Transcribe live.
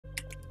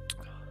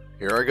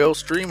Here I go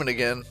streaming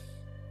again.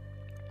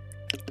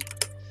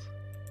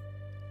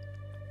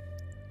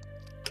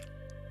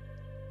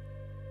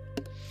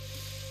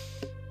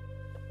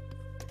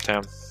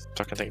 Damn,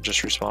 fucking thing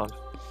just respawned.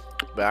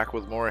 Back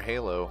with more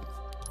Halo.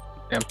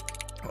 Yep.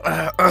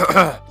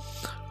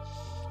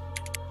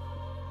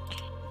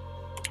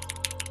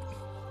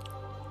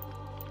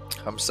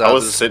 I'm sad. I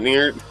was sitting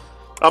here.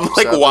 I'm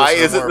like, sad why there's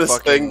no isn't more this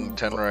fucking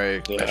thing?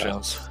 Tenrai Yeah.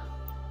 missions?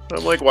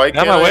 I'm like, why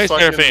can't my I way,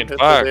 fucking Seraphine, hit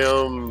fuck. the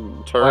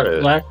damn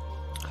turret? Black.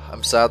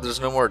 I'm sad there's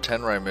no more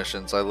Tenrai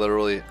missions. I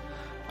literally,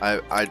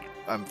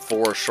 I'm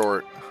 4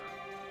 short.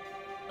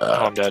 Oh,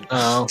 I'm dead.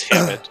 Oh.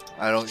 Damn it.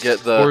 I don't get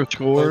the.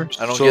 Score.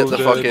 I don't So get the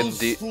dead.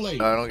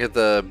 fucking. I don't get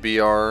the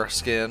BR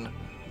skin.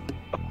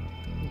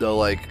 The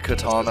like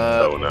katana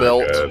Oh, not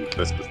belt good.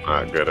 This is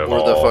not good at or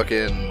all. the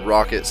fucking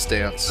rocket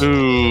stance.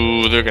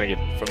 Ooh, they're gonna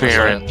get From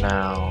Baron the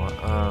now.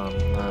 Oh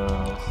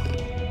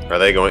no. Are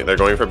they going? They're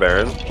going for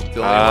Baron. The only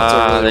ones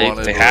I really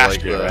wanted they were have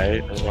like to, the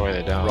right? There's no way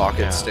they don't.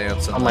 rocket Yeah.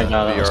 stance and Oh my the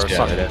god, that was BR Yeah,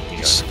 fucking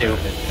they-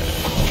 stupid.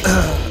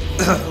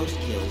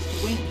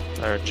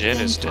 Our Jin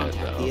is dead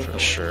though, for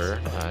sure.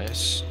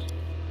 Nice.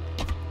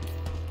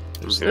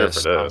 Who's here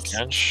this? for Tom this.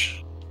 Kench?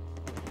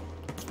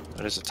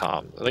 What is it,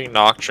 Tom? I think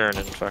Nocturne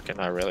and fucking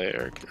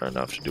Irelia are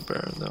enough to do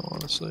Baron though,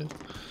 honestly.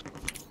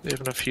 They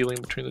have enough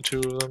healing between the two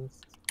of them.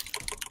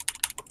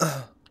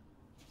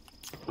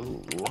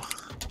 Ooh.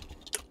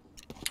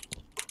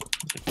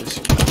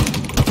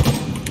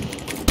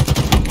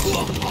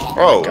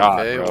 Oh, God,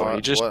 Okay, bro. what-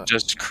 He just what?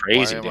 does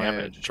crazy Why am I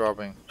damage.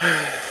 dropping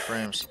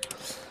frames.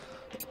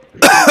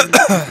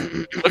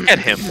 Look at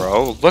him,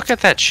 bro. Look at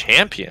that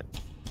champion.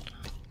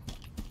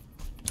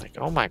 Like,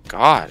 oh my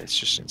god, it's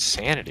just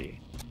insanity.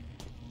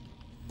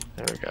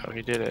 There we go,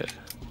 he did it.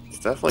 it's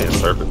definitely a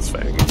Serpent's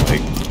Fang.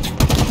 Like,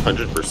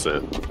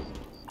 100%.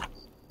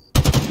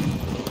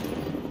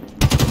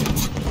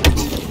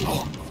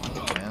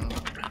 Man.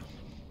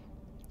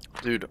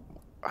 Dude,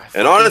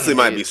 And honestly,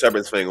 might hate- be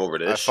Serpent's Fang over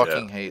this I shit.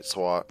 fucking hate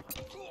SWAT.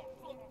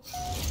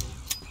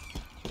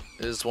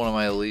 It is one of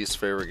my least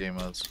favorite game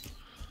modes.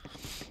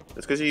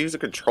 It's because you use a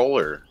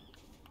controller.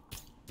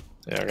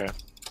 Yeah, okay.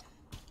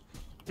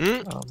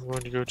 Mm. I'm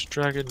going to go to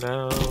Dragon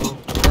now. Or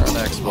an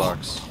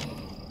Xbox.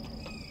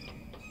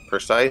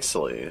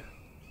 Precisely.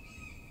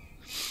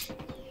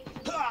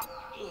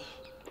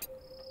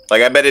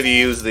 Like, I bet if you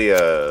use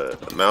the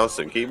mouse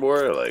and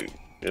keyboard, like,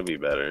 it'll be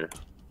better.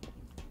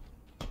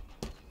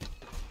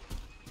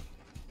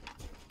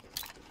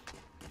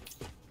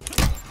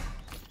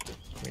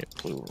 Get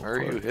blue real Why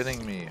are you quick.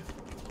 hitting me?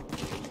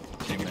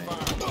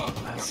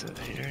 Teammate? Is it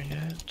here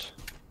yet?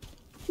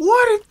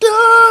 What it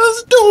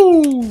does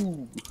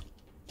do?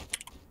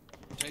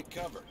 Take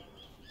cover.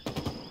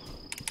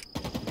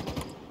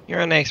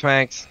 You're on X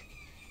Max.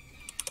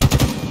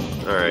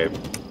 Alright,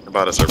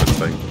 about a Serpent's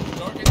Fang.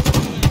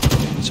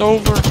 It's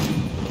over.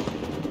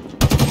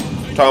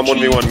 Tom,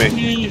 1v1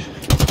 me.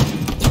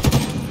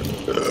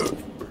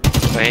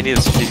 Man,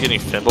 he's getting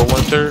Thimble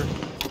Winter.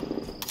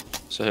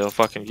 So he'll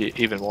fucking get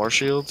even more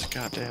shields.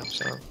 God damn,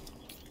 son.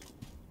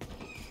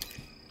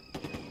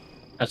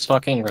 That's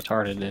fucking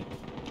retarded, dude.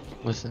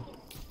 Listen.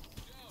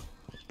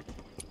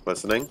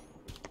 Listening?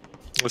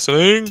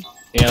 Listening?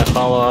 You gotta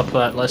follow up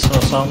that listen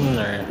or something,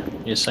 or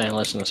you just saying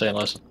listen to say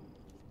listen?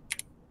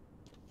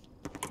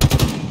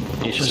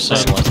 You should say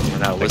listen. We're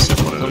not I just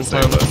listening. wanted to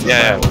say listen.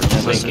 Yeah, we're I just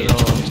think listening. you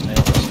should say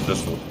listen.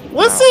 Just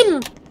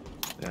Listen!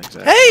 Yeah,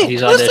 exactly. Hey!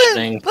 He's listen!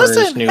 auditioning for his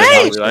Listen! new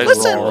Hey! house.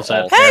 Listen! What's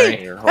that, Hey!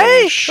 Terry? Holy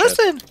Hey! shit.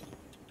 Listen!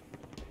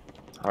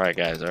 Alright,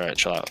 guys. Alright,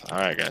 chill out.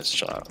 Alright, guys,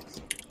 chill out.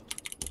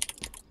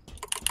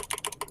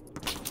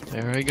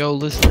 There I go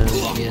listening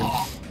again.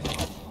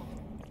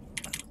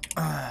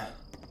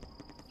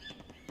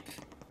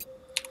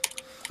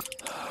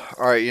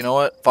 Alright, you know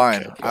what?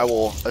 Fine. Okay, I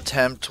will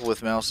attempt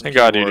with mouse and Thank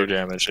God you do keyboard.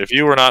 damage. If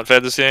you were not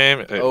fed this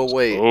game, it's Oh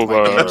wait, my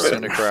over. game's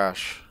gonna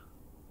crash.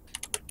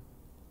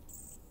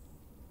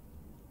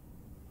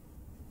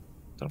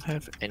 Don't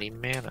have any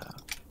mana.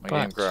 My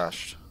But- game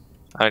crashed.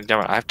 I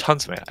have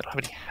tons of mana. I don't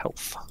have any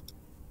health.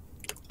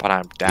 But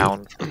I'm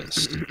down for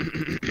this.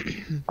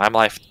 My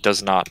life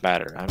does not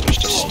matter. I'm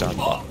just a stun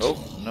bot. Oh,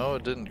 no,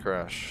 it didn't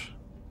crash.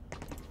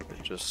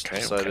 It just Okay,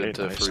 decided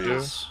to nice,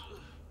 freeze.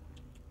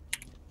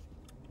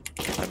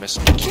 I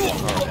missed the key.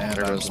 Oh, and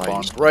there I'm goes my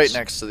spawned useless. right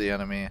next to the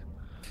enemy.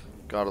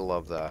 Gotta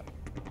love that.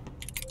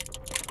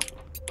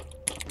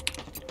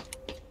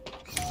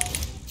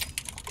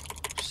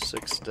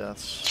 Six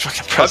deaths.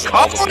 Fucking pressing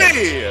all the buttons.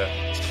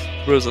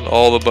 Akali! Pressing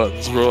all the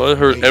buttons, bro. I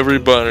heard every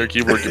button or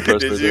keyboard you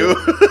pressed. Did right you?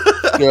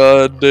 there.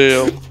 God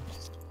damn.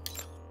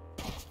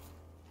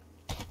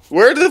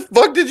 Where the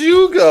fuck did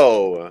you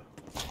go?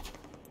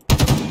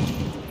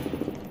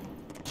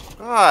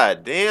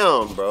 God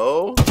damn,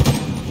 bro.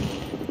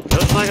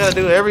 Just not gotta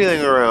do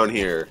everything around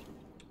here.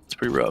 It's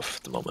pretty rough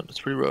at the moment. It's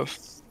pretty rough.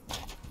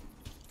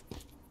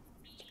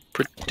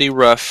 Pretty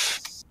rough.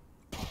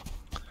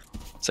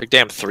 It's like,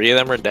 damn, 3 of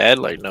them are dead?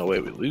 Like, no way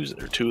we lose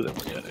it. Or 2 of them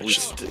are dead. It's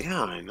just,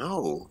 Yeah, I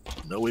know.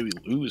 no way we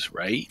lose,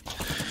 right?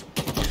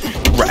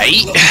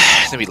 Right?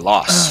 Then we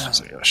lost. It's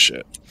like, oh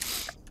shit.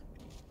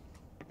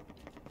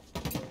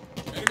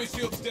 Enemy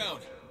shields down.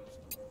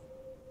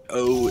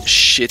 Oh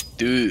shit,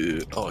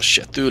 dude. Oh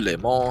shit, dude, les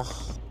mon.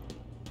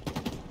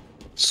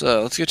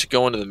 So let's get you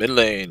going to the mid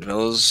lane,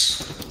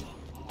 fellas.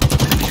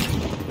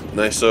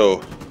 Nice.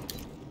 So.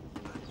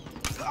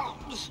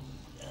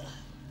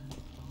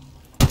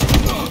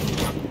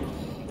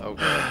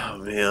 Okay. Oh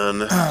man.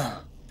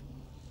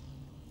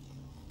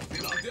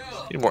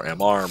 Need more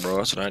MR, bro.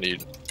 That's what I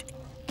need.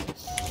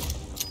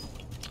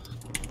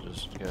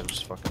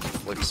 Just fucking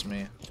flicks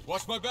me.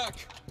 Watch my back.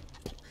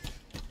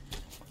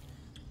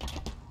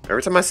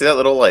 Every time I see that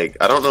little like,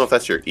 I don't know if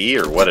that's your E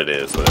or what it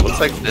is, but it looks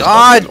like.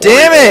 God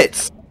damn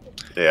it!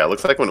 Yeah, it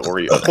looks like when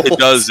Oreo. It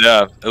does,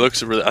 yeah. It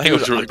looks really. I think it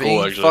looks really I'm being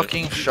cool, actually.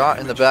 fucking shot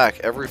in the back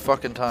every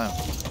fucking time.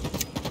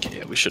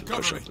 Yeah, we shouldn't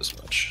push up this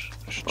much.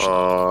 Much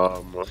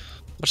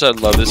Much I'd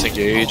love this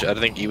engage, I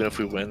think even if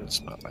we win,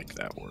 it's not like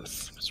that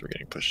worth because we're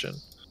getting pushed in.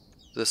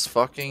 This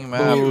fucking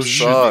map Oh,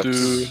 sucks.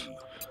 dude.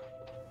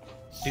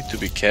 Need to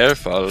be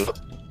careful.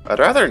 I'd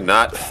rather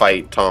not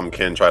fight Tom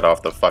Kinch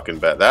off the fucking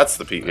bat. That's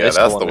the peak. Yeah, That's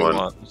that's the the one. one. We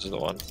want. This is the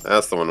one.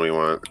 That's the one we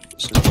want.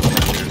 This is the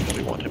one here.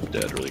 We want him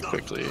dead really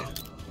quickly.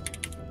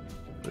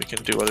 We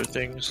can do other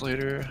things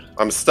later.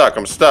 I'm stuck.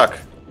 I'm stuck.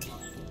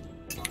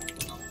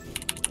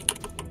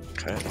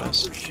 Okay,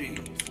 nice.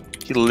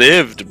 He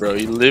lived, bro.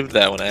 He lived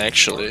that one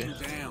actually.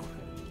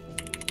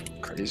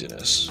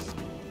 Craziness.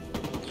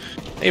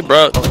 Hey,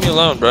 bro, leave me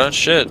alone, bro.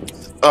 Shit.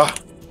 Ah!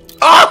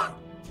 Ah!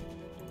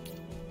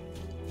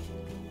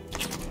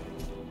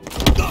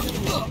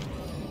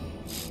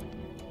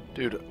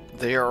 Dude,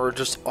 they are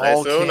just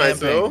all Nice-o,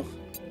 camping.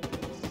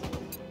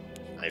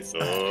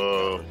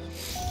 nice-o.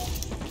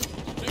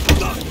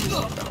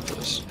 Got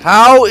this.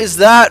 How is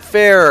that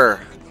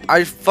fair?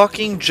 I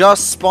fucking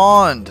just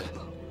spawned.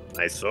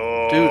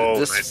 Nice-o. Dude,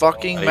 this Nice-o.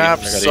 fucking I map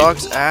got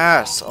sucks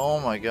ass. Oh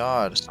my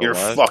god. You're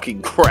Alive.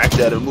 fucking cracked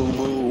at a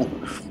moo-moo.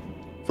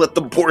 Let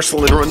the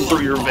porcelain run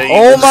through your veins.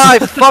 Oh my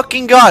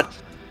fucking god!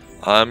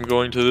 I'm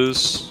going to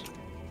this.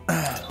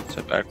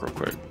 Step back real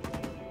quick.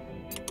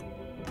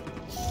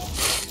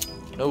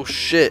 No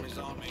shit.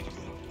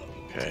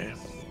 Okay.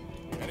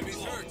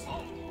 Enemies hurt.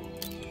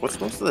 What's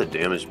most of the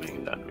damage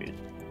being done, man?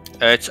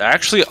 It's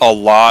actually a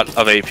lot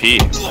of AP.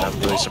 I'm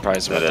really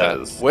surprised about It that.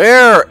 is.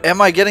 Where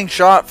am I getting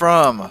shot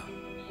from?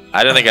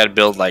 I didn't think I'd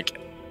build like.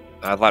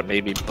 I thought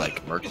maybe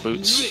like Merc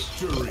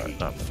boots. But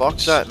not Fuck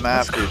boots. that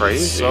map, That's dude.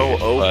 crazy. It's so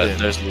But open.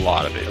 there's a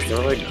lot of AP. They're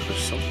like, there's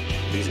some,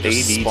 these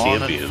Just AD spawn and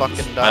champions.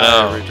 fucking I die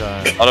know. every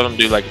time. A lot of them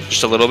do like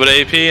just a little bit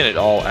of AP and it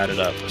all added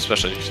up,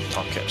 especially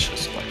Tom Catch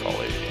is like all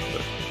AP.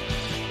 But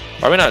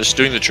why are we not just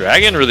doing the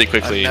dragon really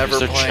quickly? I'm never Because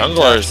their playing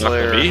jungler is Tax not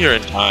going to Slayer. be here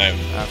in time.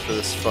 After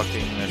this fucking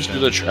Just mission. do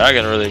the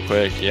dragon really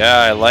quick. Yeah,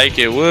 I like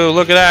it. Woo,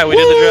 look at that. We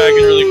did the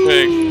dragon really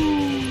quick.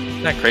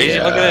 Isn't that crazy?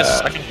 Look at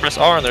this. I can press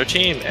R on their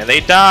team and they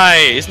die.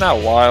 Isn't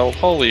that wild?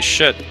 Holy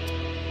shit.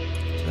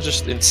 That's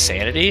just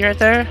insanity right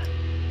there.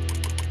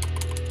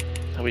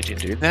 How we can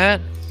do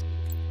that?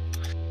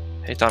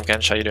 Hey Tom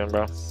Kench, how you doing,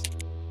 bro?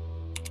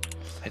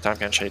 Hey Tom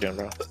Kench, how you doing,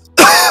 bro?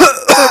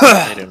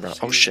 How you doing, bro?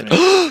 Oh shit.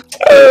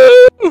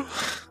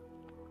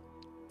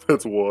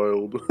 That's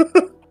wild.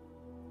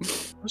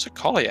 Where's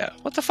Akali at?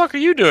 What the fuck are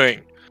you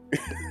doing?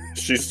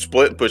 She's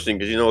split pushing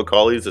because you know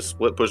Akali's a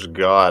split push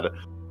god.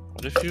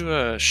 What if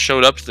you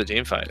showed up to the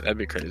team fight? That'd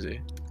be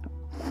crazy.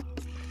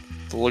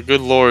 The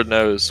good lord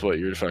knows what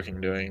you're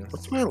fucking doing.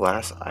 What's my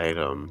last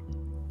item?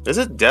 Is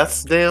it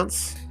Death's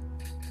Dance?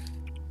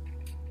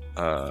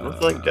 I don't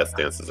feel like Death's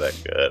Dance is that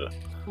good.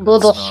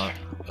 It's not.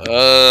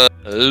 I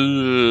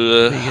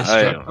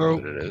don't know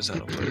what it is. I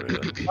don't know what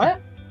it is.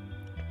 What?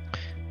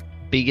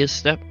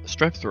 Biggest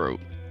strep throat.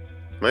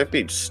 Might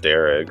be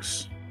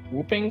Sterig's.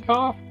 Whooping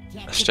cough?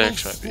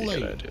 Stacks might be a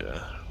good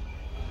idea.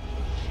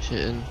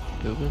 Shitting,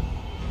 pooping.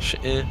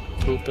 Shit,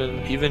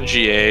 pooping, even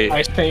GA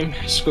Ice cream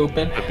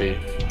scooping? would be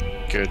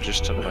good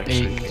just to like so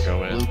you can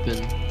go in.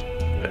 Looping.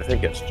 I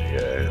think it's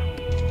GA.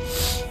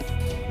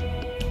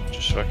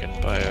 Just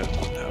fucking buy a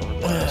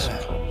hourglass.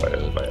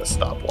 By a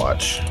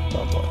stopwatch.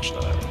 Stopwatch,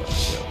 not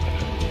hourglass.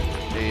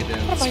 Yeah.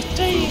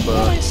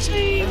 Aiden's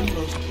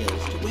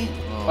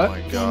Oh What?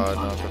 my god,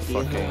 not the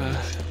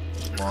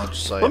fucking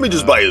launch site. Let me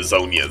just map. buy his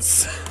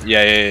Zonias.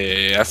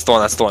 Yeah. That's the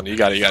one. That's the one. You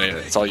got it.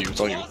 It's all you. It's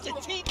all you.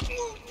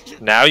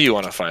 Now you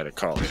want to fight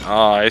Akali.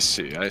 Oh, I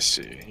see.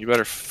 You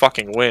better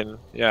fucking win.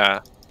 Yeah.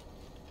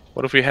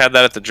 What if we had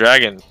that at the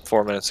dragon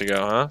 4 minutes ago,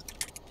 huh?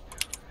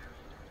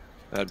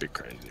 That'd be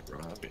crazy, bro.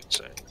 That'd be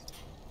insane.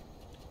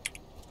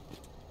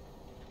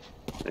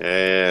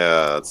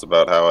 Yeah, that's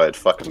about how I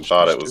fucking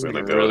thought it was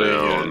gonna go really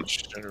down. Good.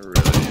 She's doing really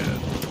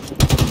good.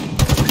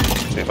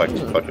 See if I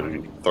can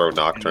fucking throw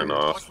Nocturne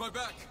off. Watch my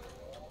back.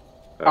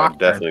 I Nocturne.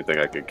 definitely think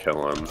I could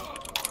kill him.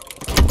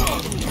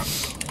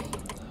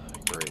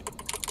 Great.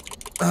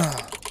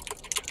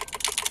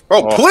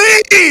 Bro, Oh.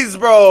 please,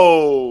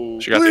 bro!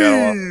 She got the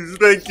auto please!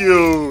 Thank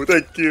you!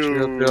 Thank you! She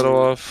got the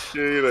auto off.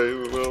 Shit,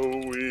 I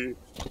know we...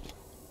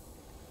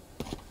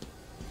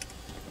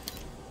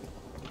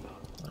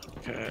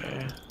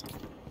 Okay.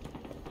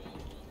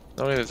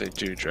 Only that they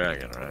do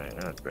dragon, right?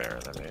 Not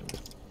Baron, I mean.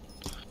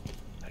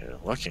 You're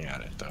looking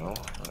at it, though.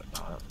 But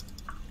not.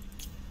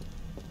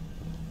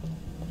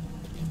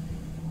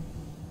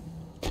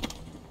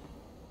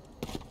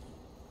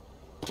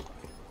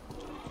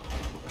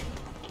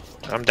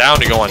 I'm down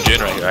to go on Jin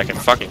right here. I can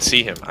fucking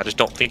see him. I just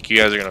don't think you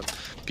guys are gonna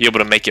be able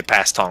to make it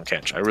past Tahm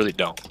Kench. I really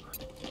don't.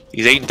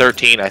 He's 8 and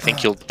 13. I think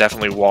he'll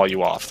definitely wall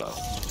you off though.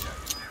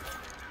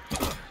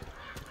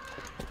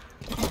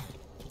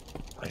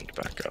 I need to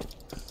back up.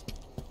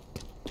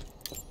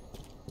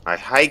 I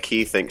high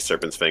key think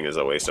Serpent's Fang is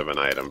a waste of an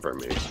item for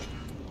me.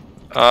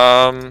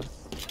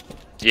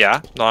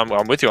 Yeah. No,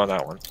 I'm with you on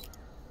that one.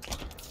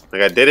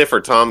 Like I did it for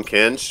Tahm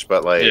Kench,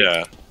 but like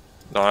Yeah.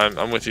 No,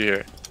 I'm with you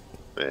here.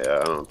 yeah,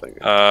 I don't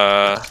think.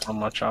 How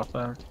much off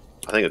that?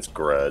 I think it's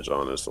Grudge.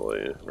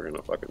 Honestly, we're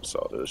gonna fucking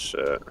sell this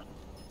shit.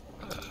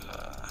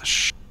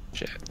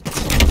 Shit.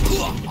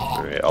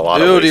 Alright, a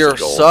lot of Dude, wasted you're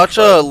gold, such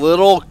but- a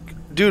little...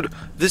 Dude,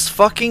 this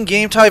fucking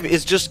game type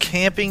is just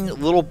camping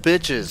little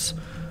bitches.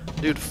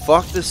 Dude,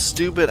 fuck this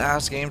stupid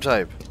ass game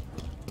type.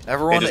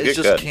 Everyone just is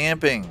get just good.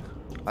 camping.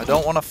 I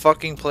don't want to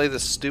fucking play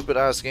this stupid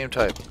ass game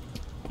type.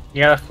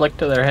 You gotta flick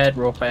to their head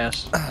real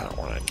fast. I don't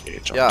want to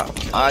engage on Yeah,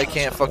 I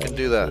can't fucking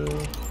do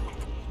that.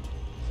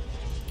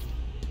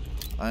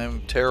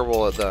 I'm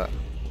terrible at that.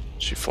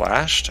 She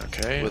flashed,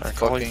 okay. With I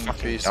probably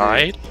fucking PC.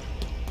 died.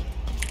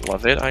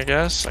 Love it, I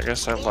guess. I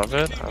guess I love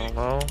it. I don't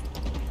know.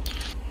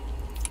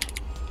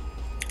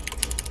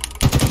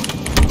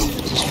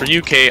 This is for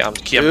you, Kate. I'm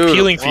Dude,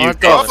 peeling for you,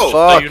 what Kate. the So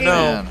fuck, you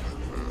know. man?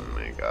 Oh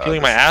my god.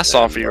 Peeling my this ass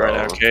thing, off for you right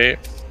bro. now, Kate.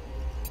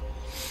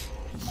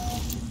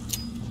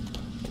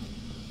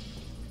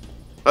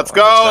 Let's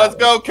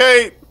go,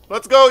 Kate.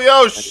 Let's go,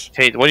 Yosh.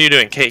 Kate, what are you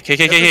doing? Kate, Hit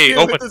this cube,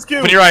 open, hit this cube.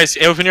 open your eyes.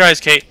 Open your eyes,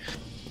 Kate.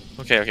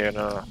 Okay,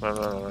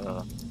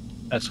 no.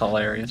 That's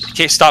hilarious.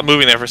 Kate, stop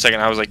moving there for a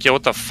second. I was like, yo,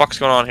 what the fuck's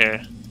going on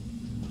here?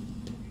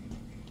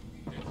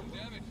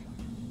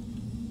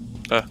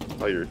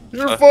 Oh, you're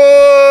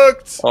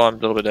fucked. Oh, I'm a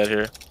little bit dead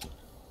here.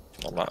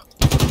 I'm not.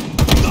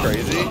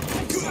 Crazy?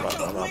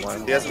 I'm not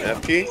lying. He has an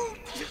F key.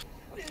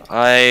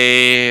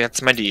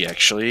 That's my D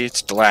actually. It's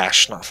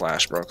Flash, not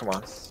Flash, bro. Come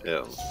on.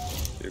 Yeah.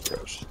 You're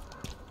gross.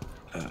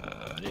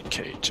 I need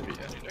Kate to be. I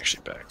need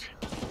actually back.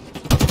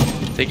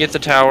 They get the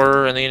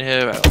tower and the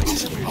inhib. I don't like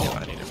this weird deal.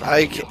 I need to find I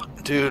a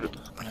can't, dude.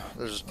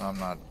 There's.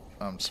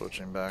 I'm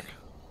switching back.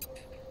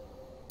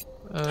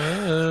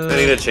 I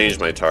need to change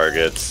my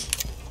targets.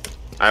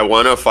 I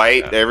want to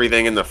fight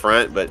everything in the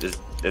front, but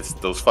it's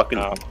those fucking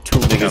two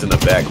niggas in the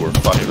back who are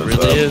fucking It us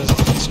really up. is.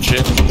 It's Jin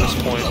at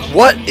this point.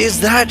 What is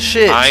that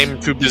shit? I'm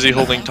too busy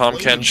holding Tahm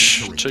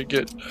Kench to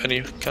get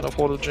any kind of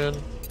hold of Jin.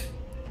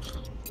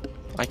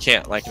 I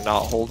can't like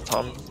not hold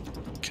Tahm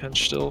Kench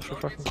still for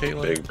fucking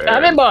Caitlyn. Big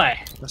Come in, bear. boy!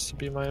 Has to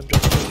be my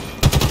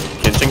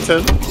objective.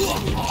 Kensington?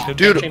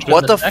 Dude, Change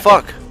what in the a second.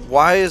 fuck?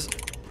 Why is?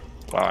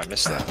 Wow, I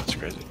missed that. That's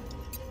crazy.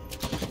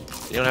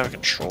 You don't have a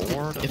control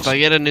ward? If I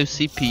get a new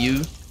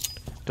CPU,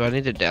 do I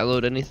need to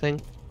download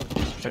anything?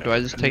 Or do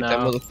I just take that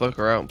No.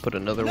 motherfucker out and put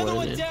another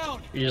one in?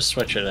 You just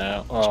switch it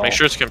out. Oh. Make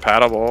sure it's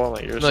compatible.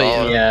 Like you're No,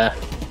 solid. Yeah.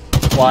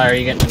 Why are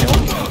you getting a new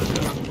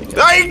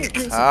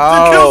one?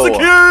 Ow. Kill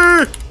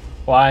secure!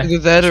 Why? Either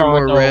that What's or wrong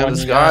with more the RAM. one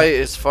This you guy got?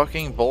 is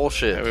fucking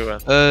bullshit. Yeah, we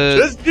went.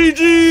 Just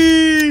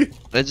GG!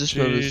 I just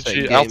noticed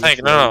that I'll game tank.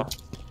 is No.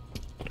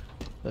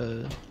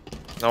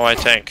 low. I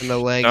tank. And the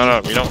laggy.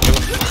 No, we don't give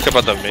a fuck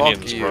about the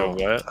minions, you. bro.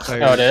 What?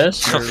 higher- Oh, it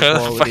is? higher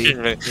quality.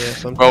 Fucking min- Yeah,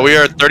 sometimes. Bro, we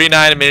are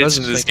 39 minutes just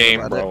into this thinking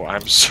game, about bro.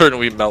 I'm certain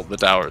we melt the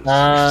towers.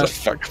 Uh, What the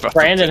fuck about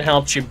Brandon the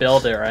helped you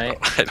build it, right?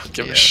 I don't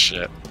give Yeah. a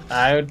shit.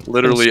 I would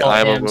Literally, consult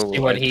I'm a him, see Moomoo,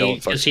 what I he, don't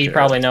because fucking he care.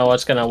 probably know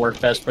what's gonna work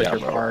best with Yeah, your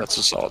bro, parts.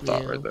 that's a solid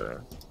thought Yeah. right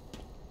there.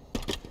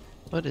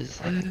 What is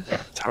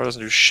that? Tower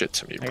doesn't do shit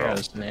to me, I bro.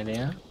 got an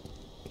idiot.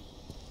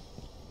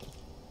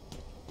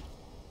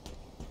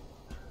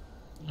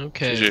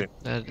 Okay, GG.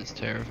 that is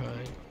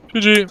terrifying.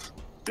 GG.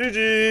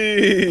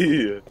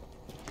 GG!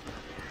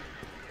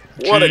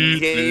 What a GG.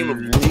 game of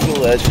League of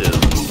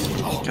Legends.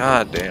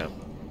 God damn.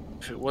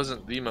 If it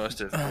wasn't the most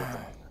difficult.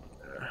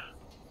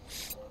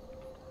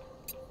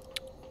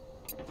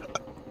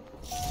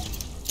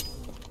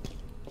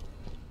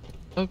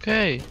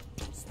 Okay.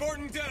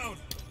 Spartan down.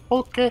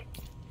 Okay.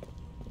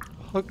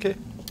 Okay.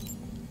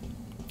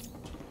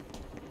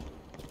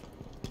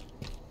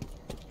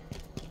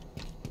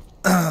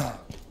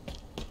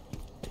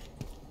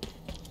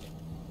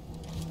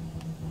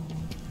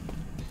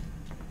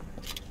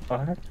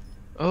 What?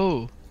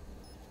 Oh.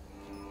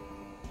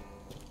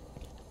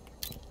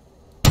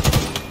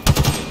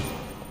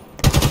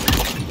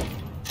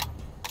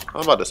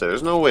 I'm about to say,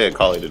 there's no way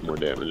Akali did more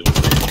damage.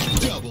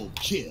 Double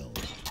kill.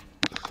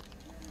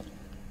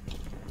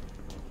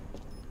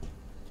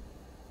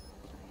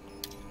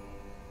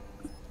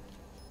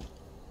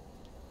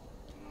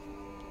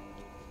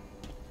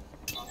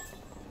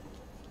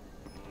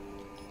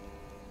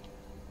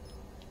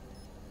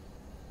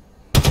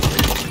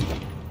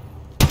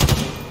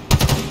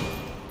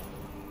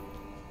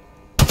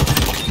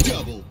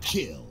 Double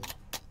kill.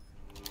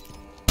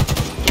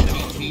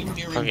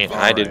 Fucking,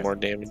 I did more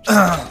damage.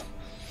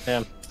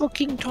 Damn.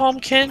 Fucking Tahm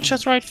Kench,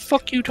 that's right.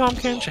 Fuck you, Tahm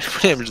Kench.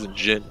 More damage than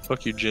Jin.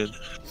 Fuck you, Jin.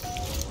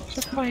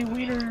 Suck my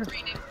wiener.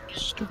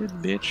 Stupid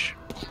bitch.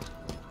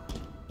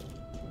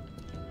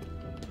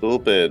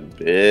 Stupid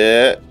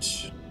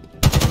bitch.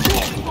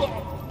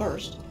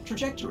 First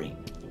Trajectory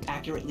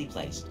accurately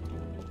placed.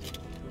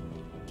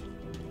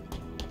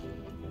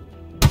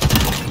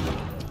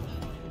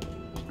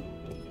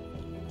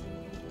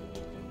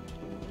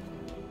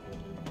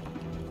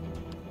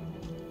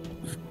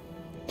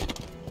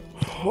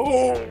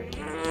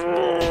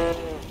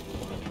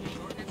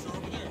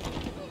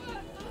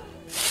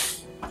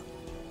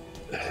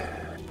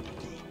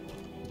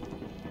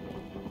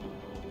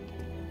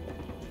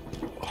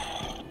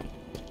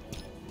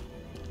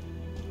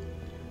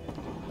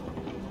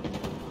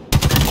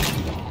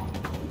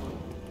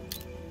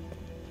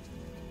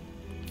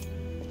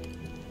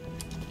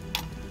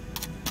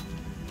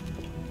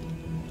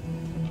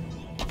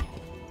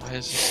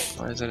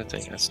 Why is that a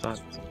thing? That's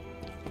not.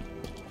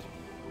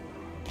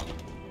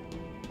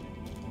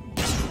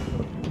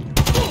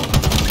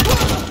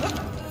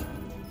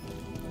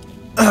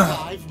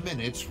 5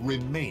 minutes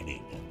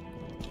remaining.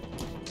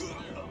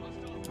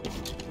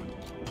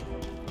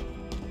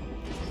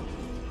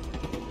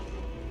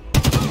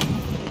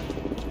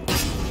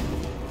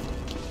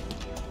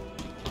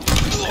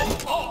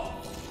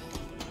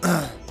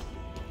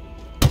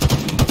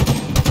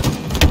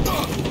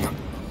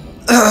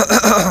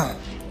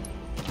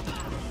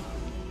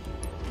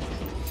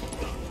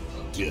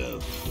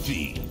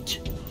 Defeat.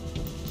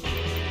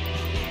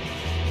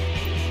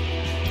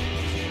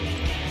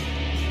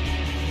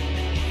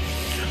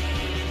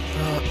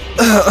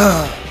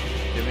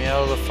 Get me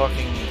out of the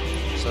fucking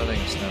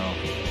settings now.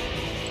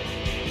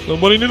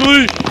 Somebody need to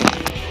leave.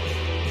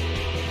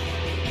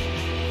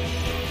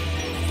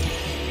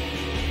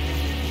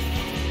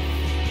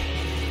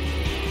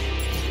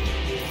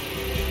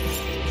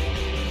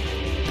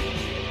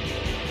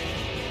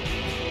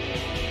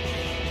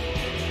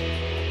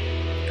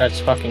 That's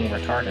fucking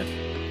retarded.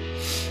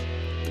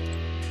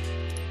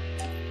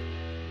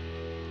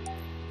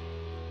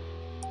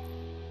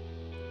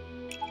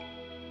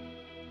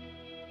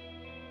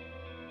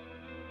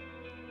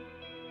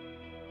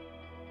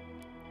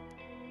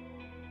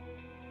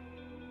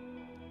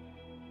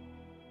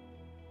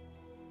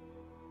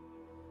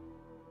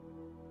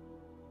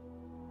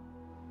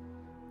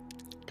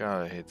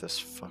 God, I hate this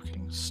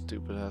fucking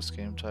stupid ass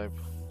game type.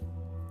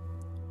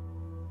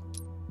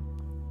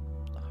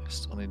 I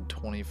still need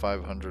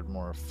 2,500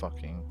 more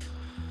fucking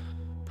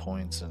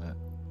points in it.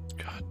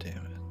 God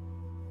damn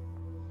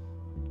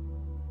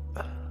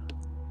it.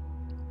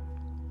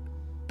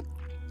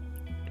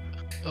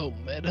 Oh,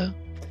 meta.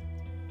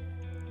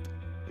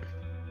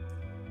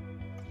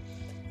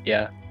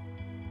 Yeah.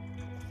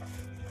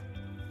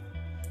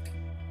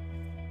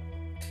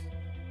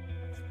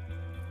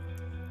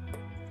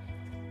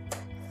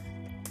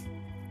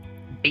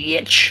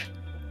 Bitch.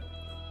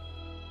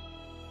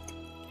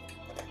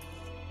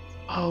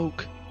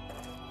 Oak.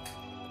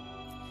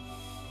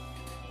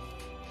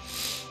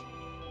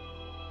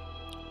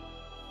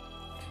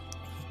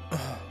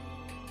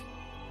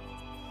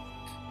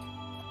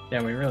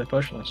 Yeah, we really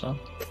pushing this, huh?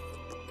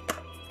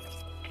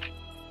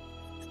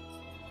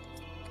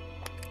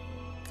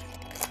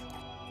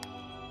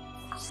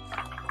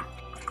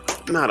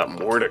 Not a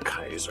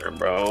Mordekaiser,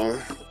 bro.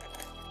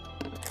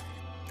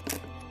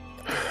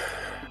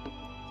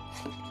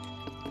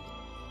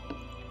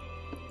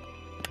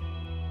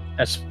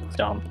 That's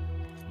dumb.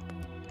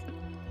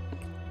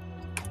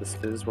 This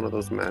is one of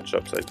those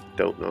matchups I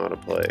don't know how to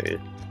play.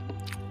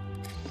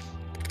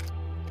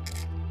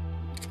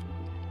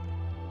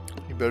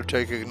 You better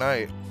take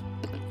Ignite.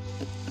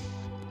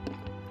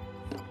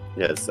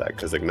 Yeah, it's that,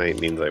 because Ignite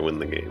means I win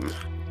the game.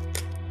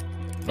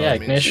 Yeah,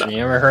 it means- Ignition. You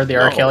ever heard the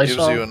R. No, Kelly it gives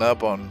song? you an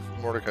up on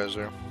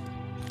Mordekaiser.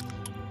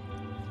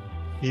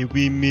 If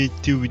we meet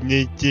to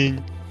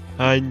Nathan,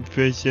 I'm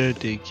fresh out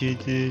the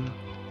kitchen.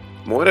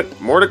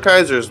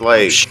 Mordekaiser's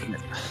like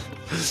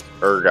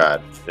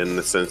Urgot in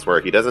the sense where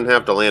he doesn't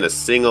have to land a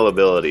single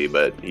ability,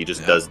 but he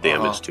just does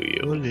damage to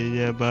you. Only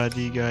that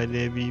bodyguard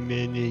every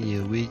man in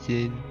your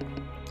vision.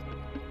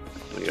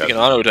 He He can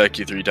auto attack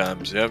you 3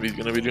 times. Yeah, he's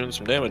gonna be doing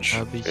some damage.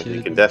 I'll be He sure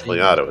can to definitely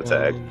take auto it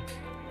attack. wrong.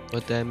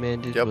 What that man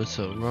did Yep. was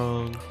so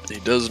wrong. He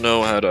does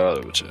know how to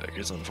auto attack.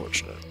 It's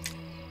unfortunate.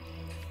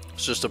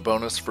 It's just a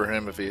bonus for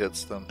him if he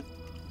hits them.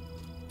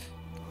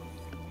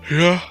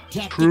 Yeah,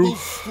 Tactical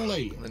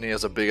Slayer. Then he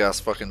has a big ass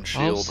fucking All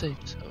shield. safe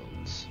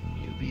zones.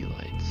 UV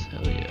lights.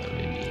 Hell yeah,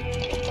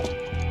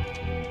 baby.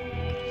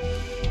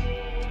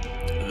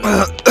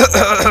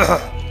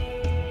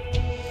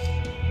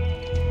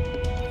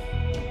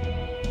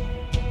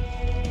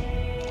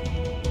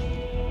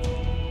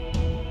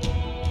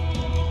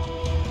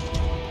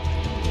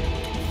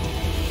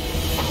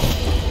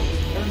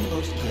 Earn the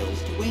most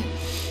kills to win.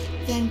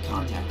 Then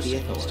contact the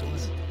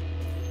authorities.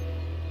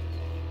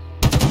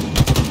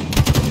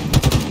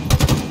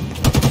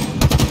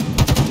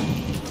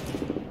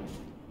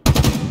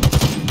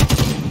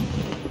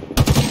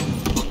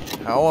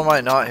 How am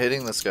I not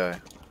hitting this guy?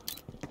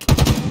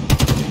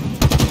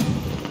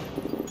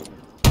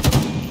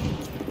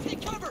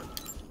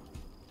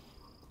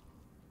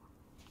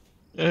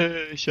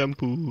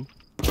 Shampoo.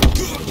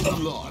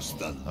 Lost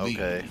the lead.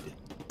 Okay.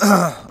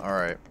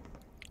 Alright.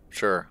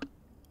 Sure.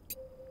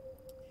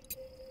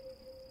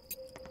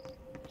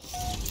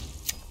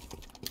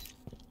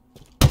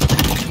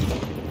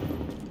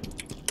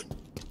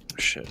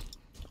 shit.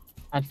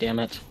 God damn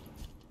it.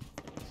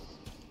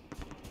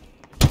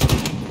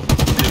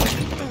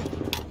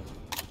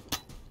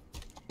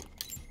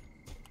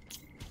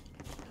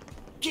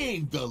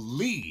 Gain the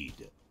lead.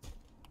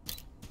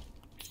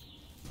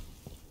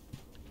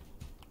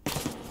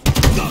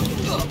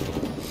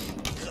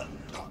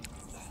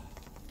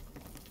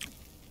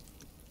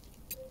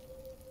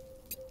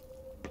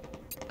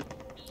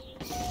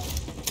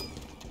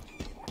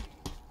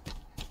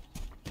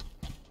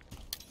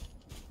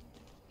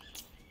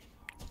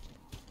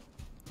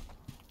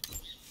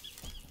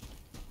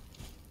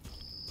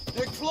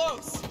 They're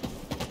close.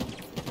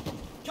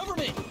 Cover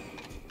me.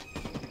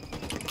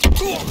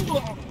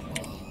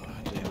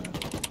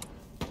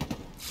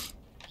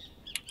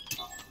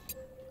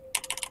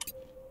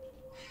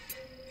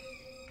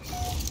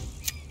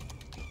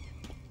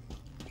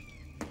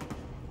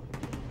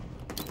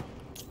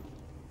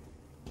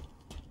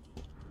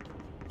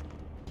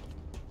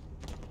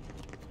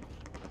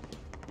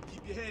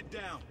 Keep your head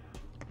down.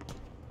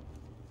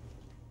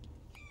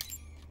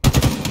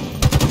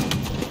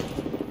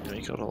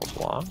 You go to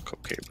LeBlanc?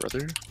 Okay,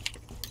 brother.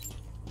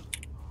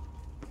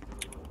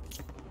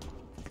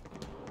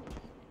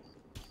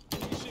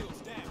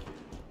 Shields down.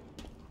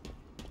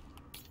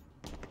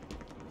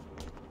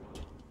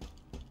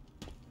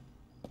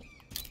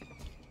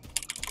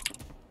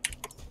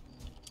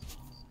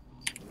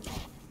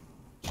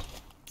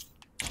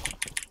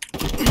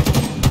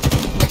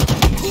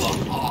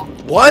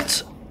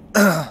 What?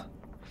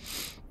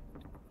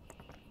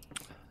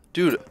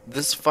 Dude,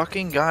 this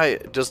fucking guy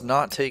does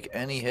not take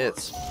any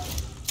hits.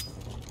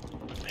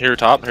 Here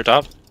top, here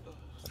top.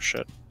 Oh,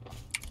 shit.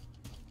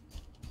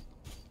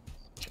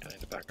 Okay, I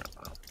need the background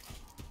now.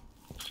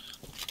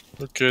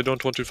 Okay,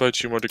 don't want to fight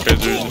you,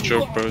 Mordekaiser. It's a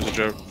joke, bro. It's a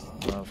joke.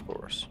 Of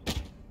course.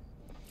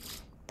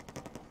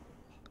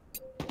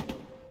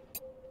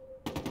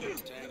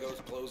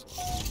 Tango's close.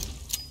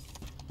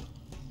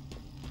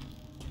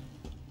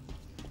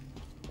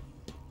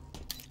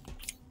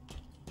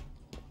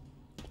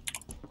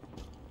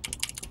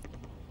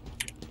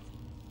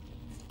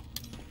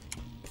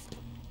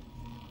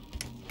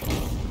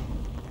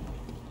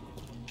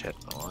 Shit,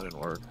 oh, that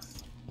didn't work.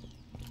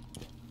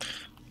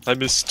 I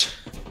missed.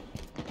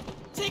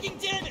 Taking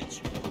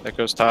damage. That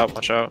goes top,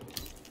 watch out.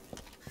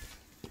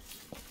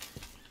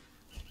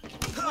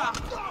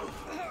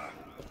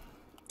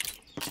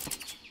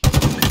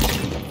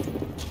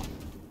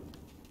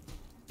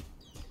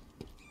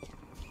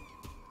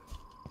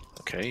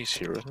 Okay, he's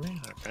here with me,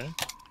 okay.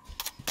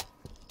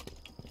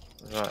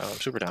 I'm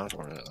super down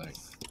for it, like.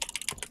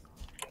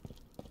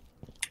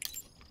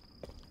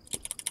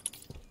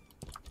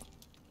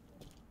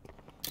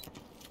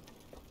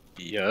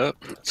 Yup,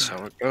 that's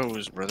how it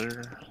goes,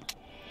 brother.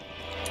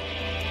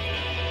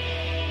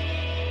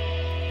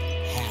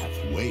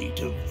 Halfway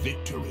to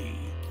victory.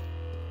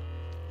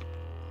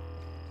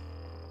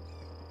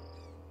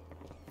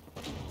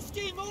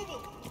 Ski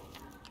mobile.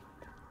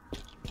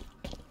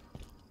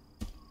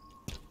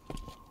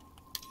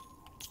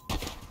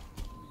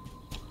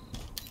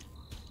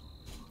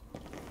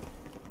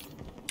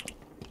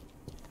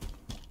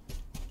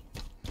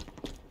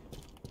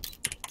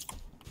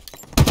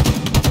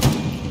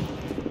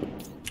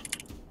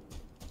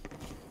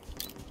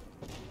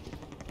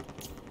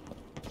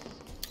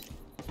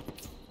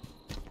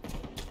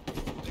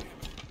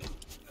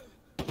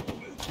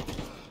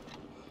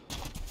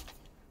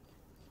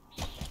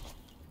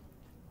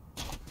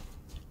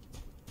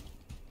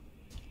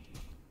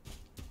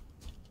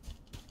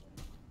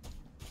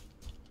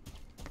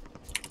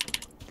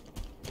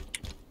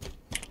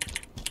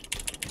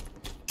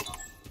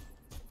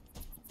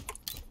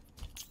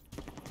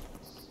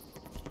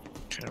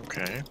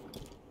 Okay.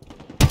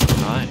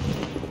 Hi.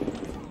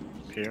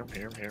 Here.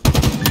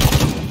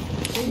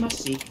 They must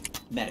seek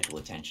medical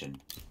attention.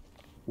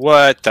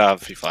 What the?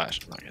 He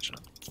flashed. I'm not catching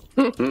up.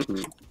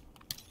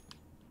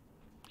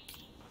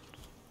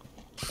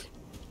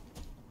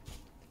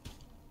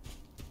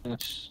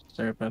 That's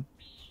stupid.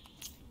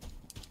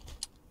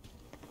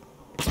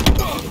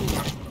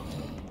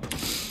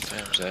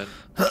 Damn, Zed.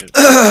 Get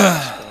their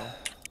ass, bro.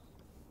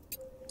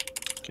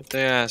 Get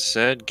their ass,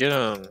 Zed. Get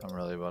him. I'm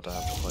really about to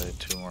have to play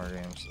 2 more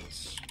games.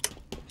 It's...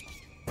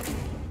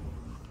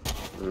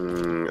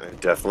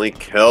 Definitely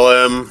kill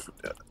him.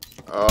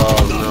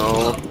 Oh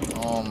no.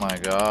 Oh my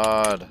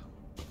god.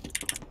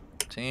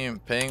 Team,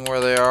 ping where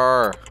they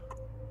are.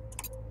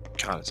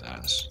 Got his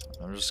ass.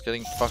 I'm just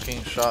getting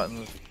fucking shot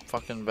in the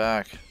fucking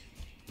back.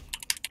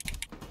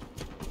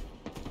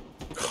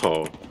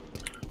 Oh.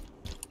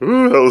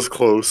 Ooh, that was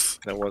close.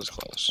 That was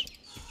close.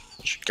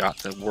 But you got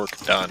the work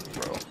done,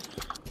 bro.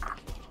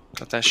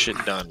 Got that shit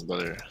done,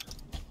 brother.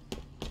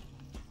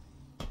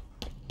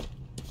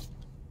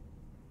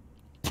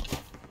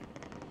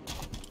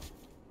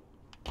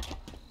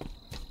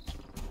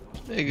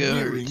 There you go.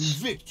 Nearing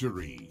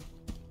victory.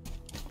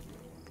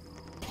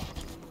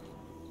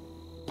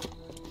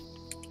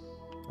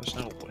 There's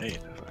no way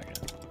if I can.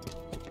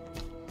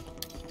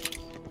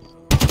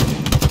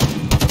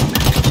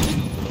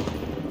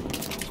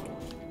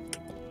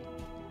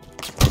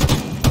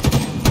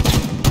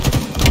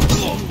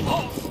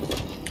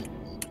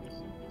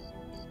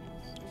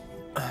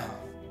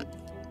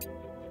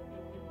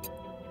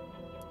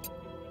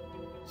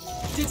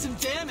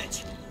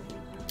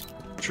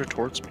 pressure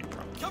towards me,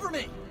 bro. Cover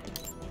me.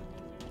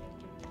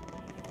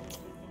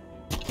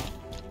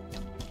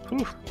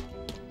 Whew.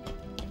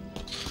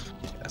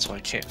 That's why I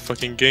can't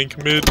fucking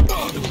gank mid.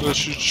 Unless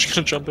she's just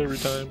gonna jump every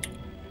time.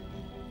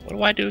 What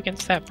do I do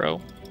against that,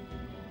 bro?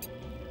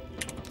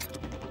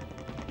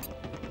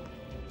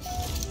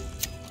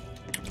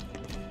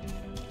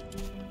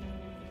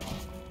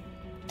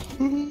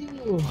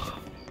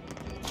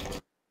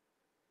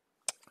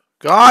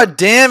 God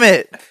damn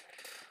it!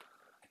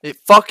 It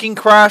fucking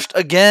crashed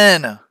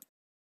again.